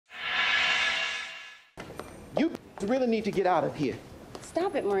You really need to get out of here.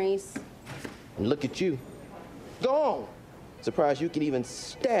 Stop it, Maurice. And look at you. Go on. Surprised you can even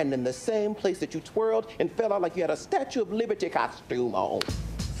stand in the same place that you twirled and fell out like you had a Statue of Liberty costume on.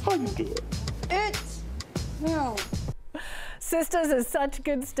 How you doing? No. Sistas is such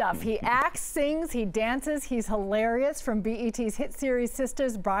good stuff. He acts, sings, he dances, he's hilarious. From BET's hit series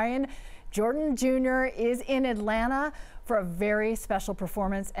Sistas, Brian Jordan Jr. is in Atlanta for a very special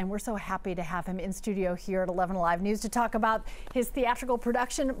performance, and we're so happy to have him in studio here at 11 Alive News to talk about his theatrical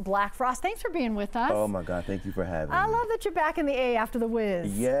production, Black Frost. Thanks for being with us. Oh my God, thank you for having me. I love that you're back in the A after the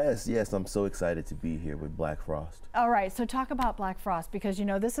whiz. Yes, yes, I'm so excited to be here with Black Frost. All right, so talk about Black Frost, because you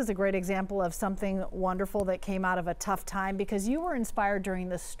know this is a great example of something wonderful that came out of a tough time, because you were inspired during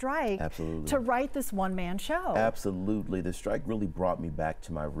the strike to write this one-man show. Absolutely. The strike really brought me back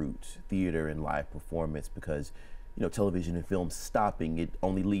to my roots, theater and live performance, because you know, television and film stopping, it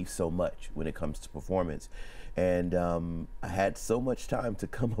only leaves so much when it comes to performance. And I had so much time to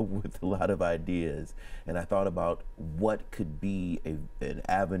come up with a lot of ideas, and I thought about what could be an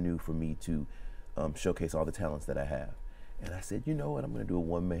avenue for me to showcase all the talents that I have. And I said, you know what, I'm gonna do a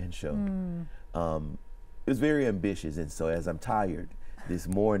one-man show. It was very ambitious, and so as I'm tired this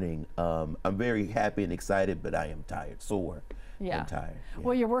morning, I'm very happy and excited, but I am tired, sore. Yeah. I'm tired. Yeah.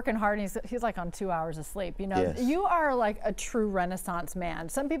 Well, you're working hard, and he's like on 2 hours of sleep. You know, Yes. You are like a true Renaissance man.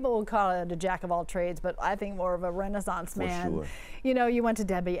 Some people will call it a jack of all trades, but I think more of a Renaissance man. Sure. You know, you went to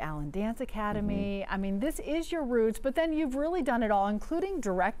Debbie Allen Dance Academy. I mean, this is your roots, but then you've really done it all, including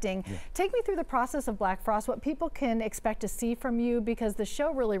directing. Yeah. Take me through the process of Black Frost, what people can expect to see from you, because the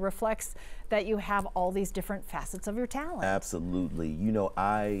show really reflects that you have all these different facets of your talent. Absolutely. You know,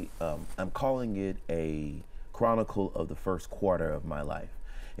 I'm calling it a chronicle of the first quarter of my life.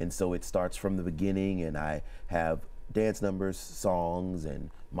 And so it starts from the beginning, and I have dance numbers, songs, and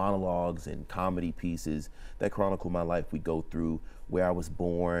monologues and comedy pieces that chronicle my life. We go through where I was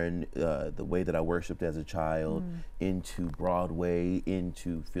born, the way that I worshiped as a child, into Broadway,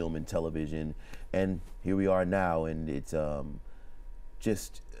 into film and television, and here we are now, and it's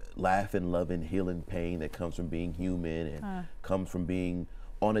just laughing, loving, healing pain that comes from being human and comes from being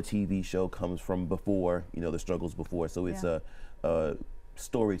on a TV show, comes from before, you know, the struggles before. So it's a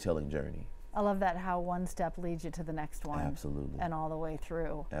storytelling journey. I love that, how one step leads you to the next one. Absolutely. And all the way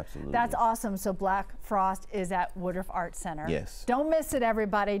through. Absolutely. That's awesome. So Black Frost is at Woodruff Arts Center. Yes. Don't miss it,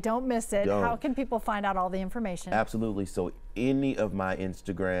 everybody. Don't miss it. Don't. How can people find out all the information? Absolutely. So any of my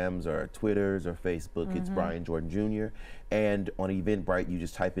Instagrams or Twitters or Facebook, it's Brian Jordan Jr. And on Eventbrite, you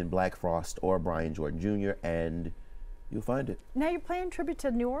just type in Black Frost or Brian Jordan Jr. and you'll find it. Now you're playing tribute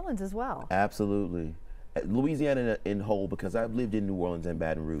to New Orleans as well. Absolutely. Louisiana in whole, because I've lived in New Orleans and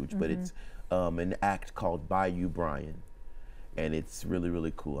Baton Rouge, but it's an act called Bayou Brian. And it's really,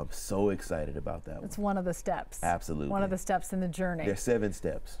 really cool. I'm so excited about that one. It's one of the steps. Absolutely. One of the steps in the journey. There's 7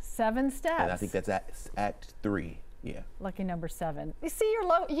 steps. 7 steps. And I think that's act 3. Yeah. Lucky number 7. You see,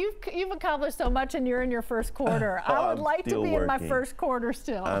 you've accomplished so much, and you're in your first quarter. I would like to be in my first quarter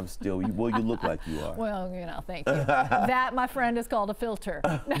still. I'm still, well, you look like you are. Well, you know, thank you. That, my friend, is called a filter.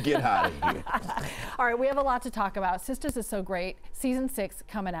 Get out of here. All right, we have a lot to talk about. Sistas is so great. Season 6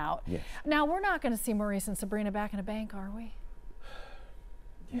 coming out. Yes. Now, we're not going to see Maurice and Sabrina back in a bank, are we?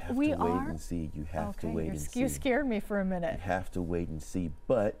 You have to wait and see. You have to wait and see. You scared me for a minute. You have to wait and see.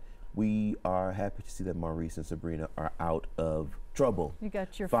 But we are happy to see that Maurice and Sabrina are out of trouble. You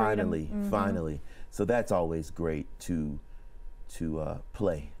got your finally, freedom. finally. So that's always great to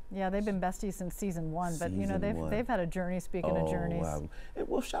play. Yeah, they've been besties since season 1, but you know they've had a journey. Speaking of journeys, wow. And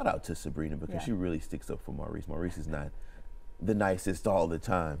well, shout out to Sabrina, because she really sticks up for Maurice. Maurice is not the nicest all the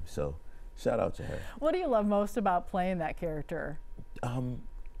time, so shout out to her. What do you love most about playing that character?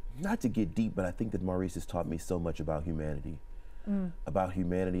 Not to get deep, but I think that Maurice has taught me so much about humanity. About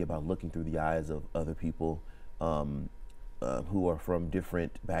looking through the eyes of other people who are from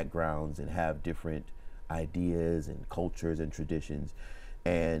different backgrounds and have different ideas and cultures and traditions.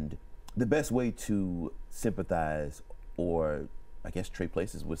 And the best way to sympathize, or I guess trade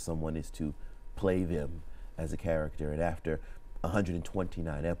places with someone, is to play them as a character. And after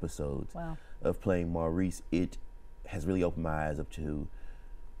 129 episodes of playing Maurice, it has really opened my eyes up to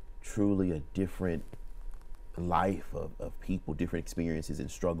truly a different life of people, different experiences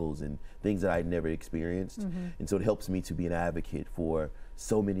and struggles and things that I'd never experienced. And so it helps me to be an advocate for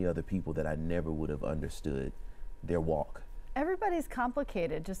so many other people that I never would have understood their walk. Everybody's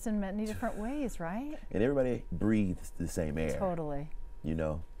complicated, just in many different ways, right? And everybody breathes the same air. Totally. You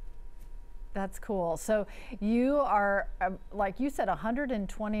know? That's cool. So you are, like you said,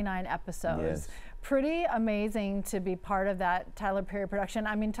 129 episodes. Yes. Pretty amazing to be part of that Tyler Perry production.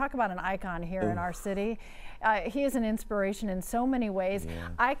 I mean, talk about an icon here in our city. He is an inspiration in so many ways. Yeah.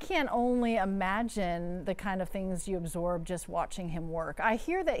 I can only imagine the kind of things you absorb just watching him work. I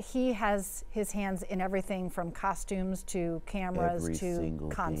hear that he has his hands in everything from costumes to cameras Every to single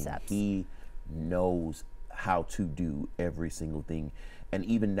concepts. thing. He knows how to do every single thing. And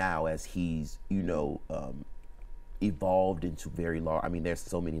even now, as he's, you know, evolved into very large, I mean, there's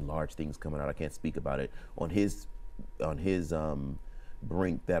so many large things coming out. I can't speak about it on his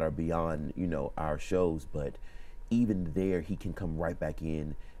brink that are beyond, you know, our shows. But even there, he can come right back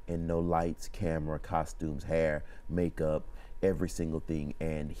in and know lights, camera, costumes, hair, makeup, every single thing.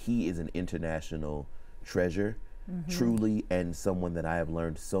 And he is an international treasure, truly, and someone that I have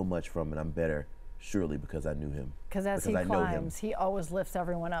learned so much from, and I'm better surely because I knew him. Because as he climbs, he always lifts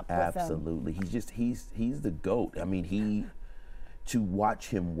everyone up with him. Absolutely. He's the GOAT. I mean, to watch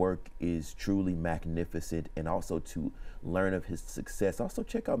him work is truly magnificent, and also to learn of his success. Also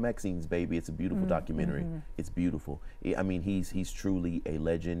check out Maxine's Baby. It's a beautiful documentary. It's beautiful. I mean, he's truly a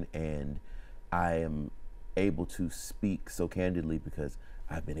legend, and I am able to speak so candidly because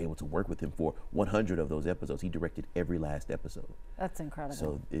I've been able to work with him for 100 of those episodes. He directed every last episode. That's incredible.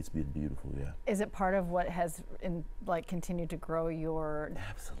 So it's been beautiful, yeah. Is it part of what has continued to grow your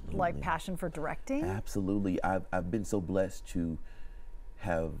passion for directing? Absolutely. I've been so blessed to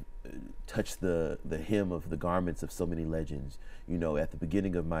have touched the hem of the garments of so many legends. You know, at the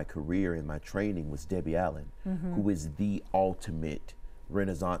beginning of my career and my training was Debbie Allen, who is the ultimate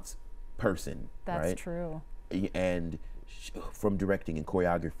Renaissance person. That's right? true. And from directing and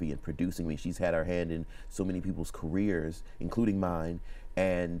choreography and producing me, she's had her hand in so many people's careers, including mine,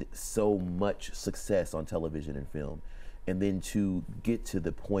 and so much success on television and film. And then to get to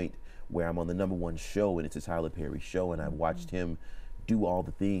the point where I'm on the #1 show and it's a Tyler Perry show, and I've watched him do all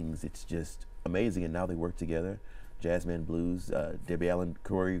the things, it's just amazing. And now they work together. Jazzman Blues, Debbie Allen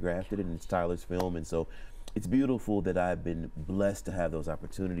choreographed it, and it's Tyler's film. And so it's beautiful that I've been blessed to have those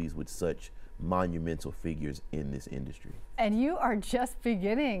opportunities with such monumental figures in this industry. And you are just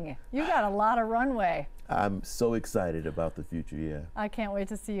beginning. You got a lot of runway. I'm so excited about the future, yeah. I can't wait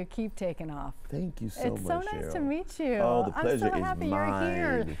to see you keep taking off. Thank you so much, It's so nice Cheryl. to meet you. Oh, the pleasure I'm so is happy mine.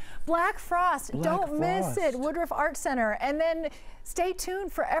 you're here. Black Frost, don't miss it. Frost. Woodruff Art Center. And then stay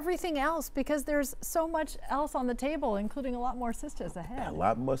tuned for everything else, because there's so much else on the table, including a lot more Sistas ahead. A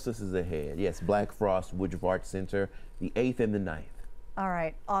lot more Sistas ahead. Yes, Black Frost, Woodruff Art Center, the 8th and the 9th. All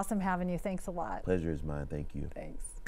right, awesome having you. Thanks a lot. Pleasure is mine. Thank you. Thanks.